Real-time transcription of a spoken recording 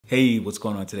Hey, what's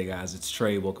going on today, guys? It's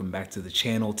Trey. Welcome back to the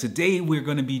channel. Today, we're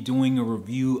going to be doing a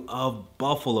review of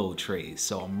Buffalo Trace.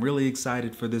 So I'm really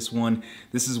excited for this one.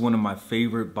 This is one of my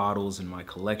favorite bottles in my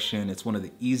collection. It's one of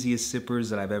the easiest sippers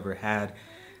that I've ever had.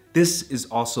 This is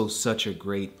also such a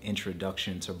great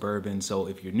introduction to bourbon. So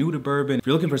if you're new to bourbon, if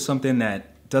you're looking for something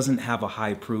that doesn't have a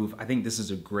high proof, I think this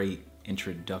is a great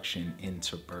introduction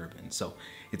into bourbon. So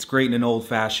it's great in an old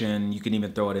fashioned. You can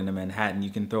even throw it in a Manhattan. You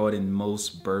can throw it in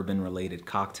most bourbon related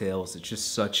cocktails. It's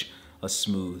just such a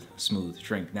smooth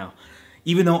drink. Now,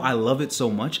 even though I love it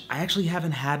so much, I actually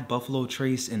haven't had Buffalo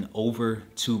Trace in over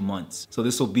 2 months. So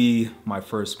this will be my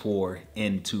first pour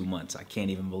in 2 months. I can't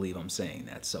even believe I'm saying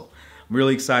that. So I'm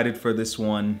really excited for this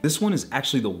one. This one is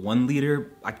actually the 1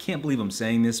 liter. I can't believe I'm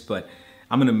saying this, but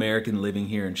I'm an American living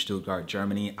here in Stuttgart,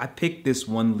 Germany. I picked this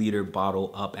 1 liter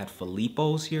bottle up at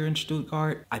Filippo's here in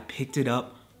Stuttgart. I picked it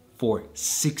up for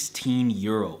 16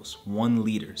 euros, 1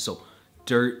 liter. So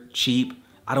dirt cheap.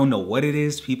 I don't know what it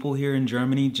is. People here in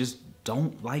Germany just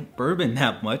don't like bourbon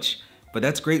that much, but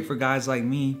that's great for guys like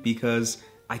me because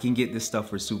I can get this stuff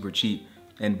for super cheap.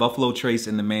 And Buffalo Trace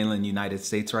in the mainland United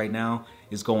States right now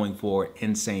is going for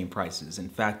insane prices. In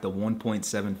fact, the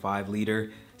 1.75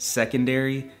 liter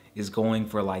secondary is going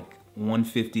for like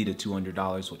 $150 to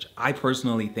 $200, which I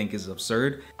personally think is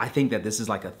absurd. I think that this is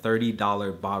like a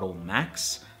 $30 bottle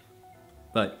max,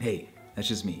 but hey, that's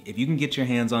just me. If you can get your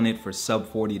hands on it for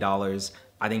sub $40,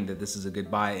 I think that this is a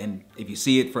good buy. And if you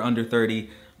see it for under 30,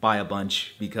 buy a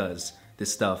bunch because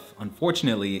this stuff,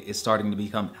 unfortunately, is starting to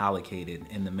become allocated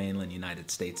in the mainland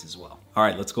United States as well. All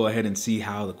right, let's go ahead and see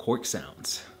how the cork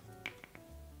sounds.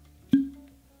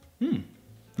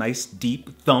 Nice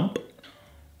deep thump.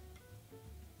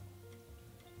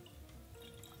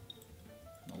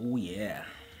 Oh yeah.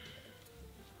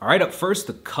 All right, up first,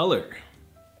 the color.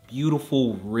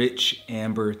 Beautiful, rich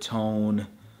amber tone.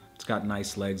 It's got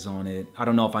nice legs on it. I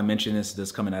don't know if I mentioned this,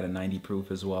 this coming at a 90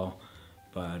 proof as well,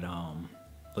 but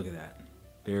look at that.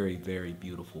 Very, very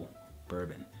beautiful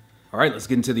bourbon. All right, let's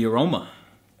get into the aroma.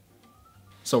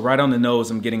 So right on the nose,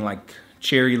 I'm getting like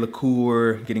cherry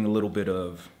liqueur, getting a little bit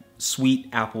of sweet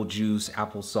apple juice,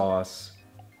 applesauce.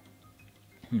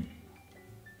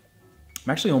 I'm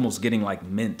actually almost getting like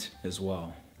mint as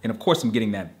well. And of course I'm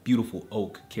getting that beautiful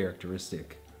oak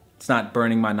characteristic. It's not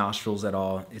burning my nostrils at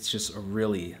all. It's just a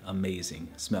really amazing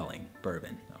smelling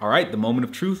bourbon. All right, the moment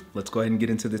of truth. Let's go ahead and get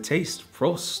into the taste.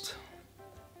 Prost.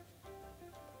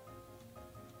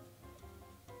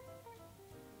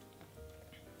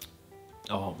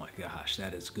 Oh my gosh,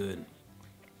 that is good.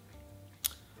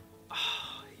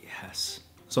 Ah, yes.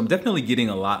 So I'm definitely getting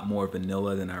a lot more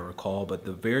vanilla than I recall, but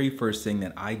the very first thing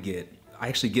that I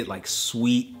actually get like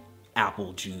sweet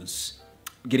apple juice.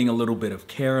 Getting a little bit of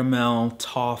caramel,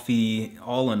 toffee,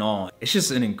 all in all. It's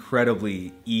just an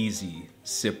incredibly easy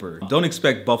sipper. Don't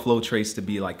expect Buffalo Trace to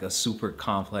be like a super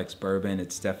complex bourbon.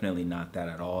 It's definitely not that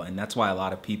at all. And that's why a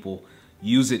lot of people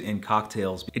use it in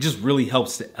cocktails. It just really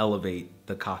helps to elevate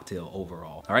the cocktail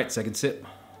overall. All right, second sip.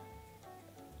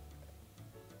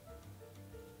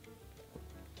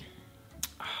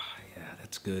 Yeah,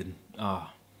 that's good.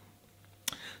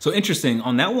 So interesting,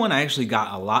 on that one, I actually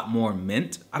got a lot more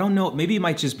mint. I don't know, maybe it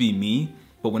might just be me,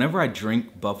 but whenever I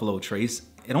drink Buffalo Trace,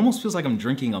 it almost feels like I'm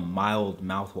drinking a mild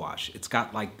mouthwash. It's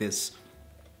got like this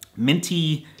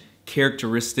minty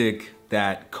characteristic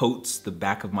that coats the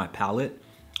back of my palate.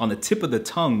 On the tip of the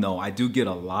tongue though, I do get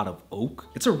a lot of oak.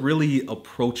 It's a really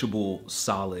approachable,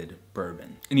 solid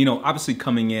bourbon. And you know, obviously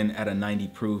coming in at a 90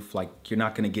 proof, like you're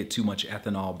not gonna get too much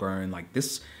ethanol burn. Like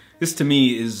this to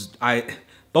me is,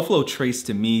 Buffalo Trace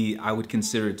to me, I would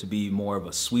consider it to be more of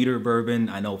a sweeter bourbon.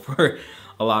 I know for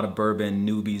a lot of bourbon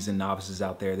newbies and novices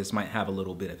out there, this might have a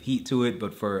little bit of heat to it,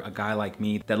 but for a guy like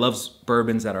me that loves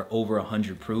bourbons that are over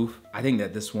 100 proof, I think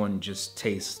that this one just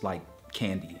tastes like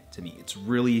candy to me. It's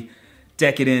really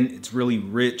decadent, it's really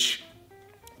rich.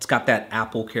 It's got that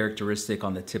apple characteristic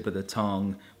on the tip of the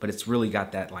tongue, but it's really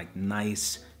got that like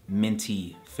nice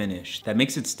minty finish that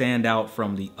makes it stand out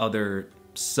from the other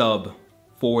sub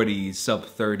 $40, sub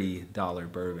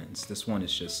 $30 bourbons. This one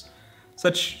is just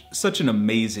such an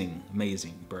amazing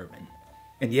bourbon.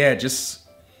 And yeah, just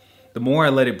the more I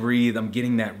let it breathe, I'm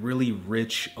getting that really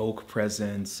rich oak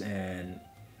presence, and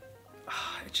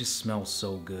it just smells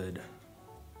so good.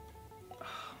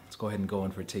 Let's go ahead and go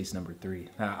in for taste number 3.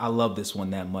 I love this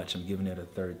one that much. I'm giving it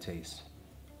a 3rd taste.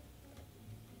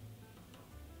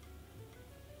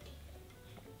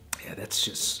 Yeah, that's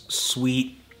just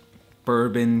sweet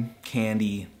bourbon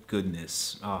candy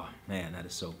goodness. Oh man, that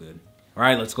is so good. All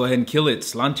right, let's go ahead and kill it.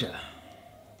 Slancha.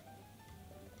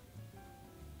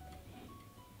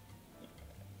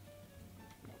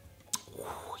 Ooh,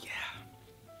 yeah.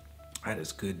 That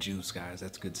is good juice, guys.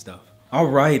 That's good stuff. All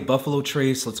right, Buffalo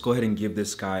Trace, let's go ahead and give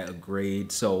this guy a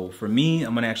grade. So for me,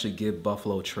 I'm gonna actually give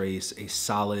Buffalo Trace a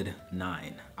solid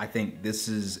 9. I think this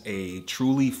is a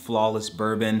truly flawless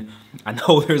bourbon. I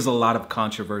know there's a lot of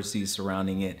controversy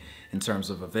surrounding it in terms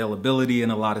of availability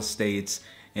in a lot of states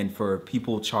and for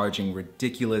people charging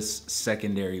ridiculous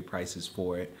secondary prices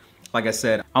for it. Like I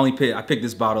said, I picked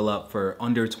this bottle up for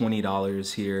under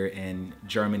 $20 here in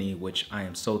Germany, which I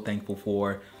am so thankful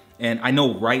for. And I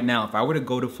know right now, if I were to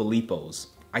go to Filippo's,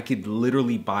 I could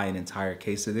literally buy an entire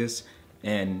case of this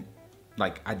and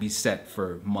like I'd be set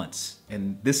for months.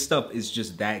 And this stuff is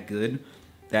just that good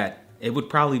that it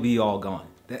would probably be all gone.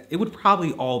 It would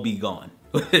probably all be gone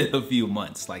within a few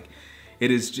months. Like it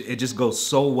just goes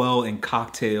so well in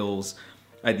cocktails.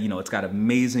 You know, it's got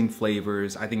amazing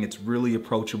flavors. I think it's really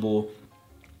approachable.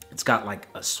 It's got like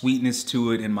a sweetness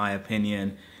to it in my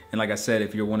opinion. And like I said,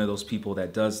 if you're one of those people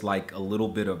that does like a little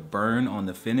bit of burn on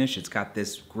the finish, it's got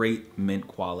this great mint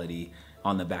quality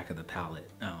on the back of the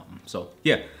palate. So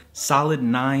yeah, solid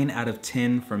 9 out of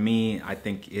 10 for me. I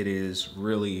think it is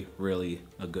really, really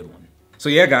a good one. So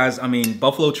yeah, guys, I mean,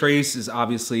 Buffalo Trace is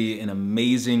obviously an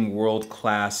amazing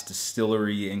world-class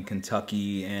distillery in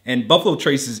Kentucky. And Buffalo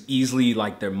Trace is easily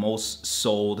like their most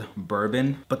sold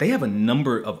bourbon, but they have a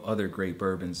number of other great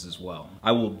bourbons as well.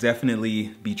 I will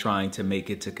definitely be trying to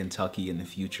make it to Kentucky in the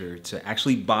future to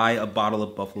actually buy a bottle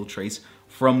of Buffalo Trace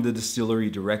from the distillery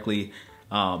directly.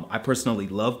 I personally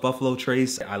love Buffalo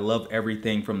Trace. I love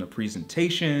everything from the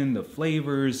presentation, the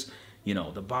flavors, you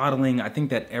know, the bottling. I think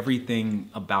that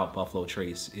everything about Buffalo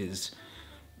Trace is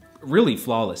really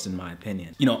flawless in my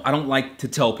opinion. You know, I don't like to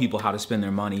tell people how to spend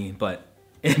their money, but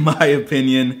in my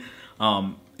opinion,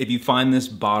 if you find this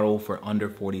bottle for under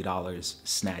 $40,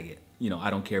 snag it. You know, I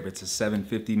don't care if it's a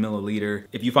 750 milliliter.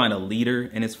 If you find a liter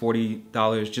and it's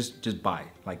 $40, just buy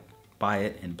it. Like, buy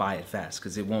it and buy it fast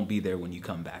because it won't be there when you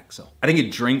come back. So I think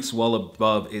it drinks well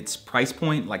above its price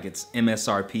point, like its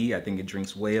MSRP. I think it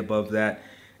drinks way above that.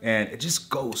 And it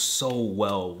just goes so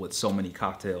well with so many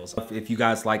cocktails. If you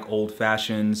guys like old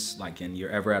fashions, like and you're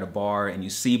ever at a bar and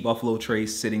you see Buffalo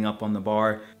Trace sitting up on the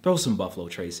bar, throw some Buffalo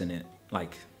Trace in it.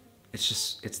 Like,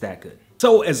 it's that good.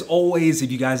 So as always,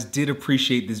 if you guys did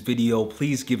appreciate this video,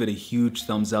 please give it a huge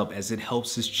thumbs up as it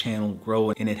helps this channel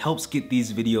grow and it helps get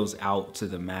these videos out to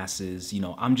the masses. You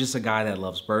know, I'm just a guy that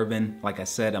loves bourbon. Like I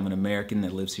said, I'm an American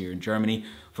that lives here in Germany.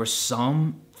 For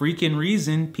some freaking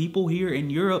reason, people here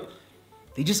in Europe,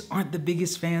 they just aren't the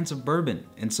biggest fans of bourbon.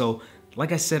 And so,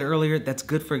 like I said earlier, that's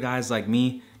good for guys like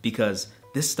me because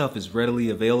this stuff is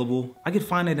readily available. I can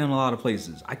find it in a lot of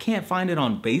places. I can't find it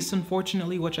on base,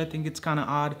 unfortunately, which I think it's kind of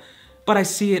odd, but I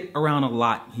see it around a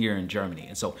lot here in Germany.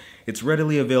 And so it's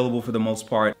readily available for the most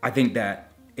part. I think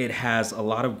that it has a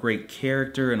lot of great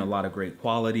character and a lot of great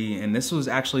quality. And this was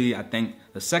actually, I think,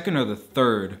 the second or the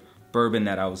third bourbon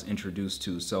that I was introduced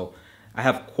to. So I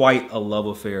have quite a love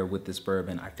affair with this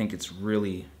bourbon. I think it's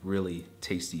really, really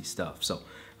tasty stuff. So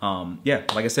yeah,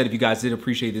 like I said, if you guys did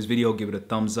appreciate this video, give it a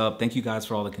thumbs up. Thank you guys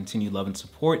for all the continued love and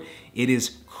support. It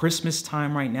is Christmas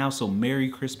time right now, so Merry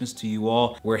Christmas to you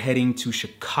all. We're heading to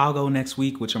Chicago next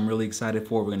week, which I'm really excited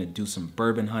for. We're gonna do some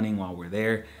bourbon hunting while we're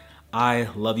there. I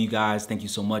love you guys. Thank you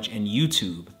so much. And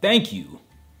YouTube, thank you.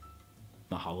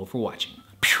 Mahalo for watching.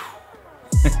 Pew.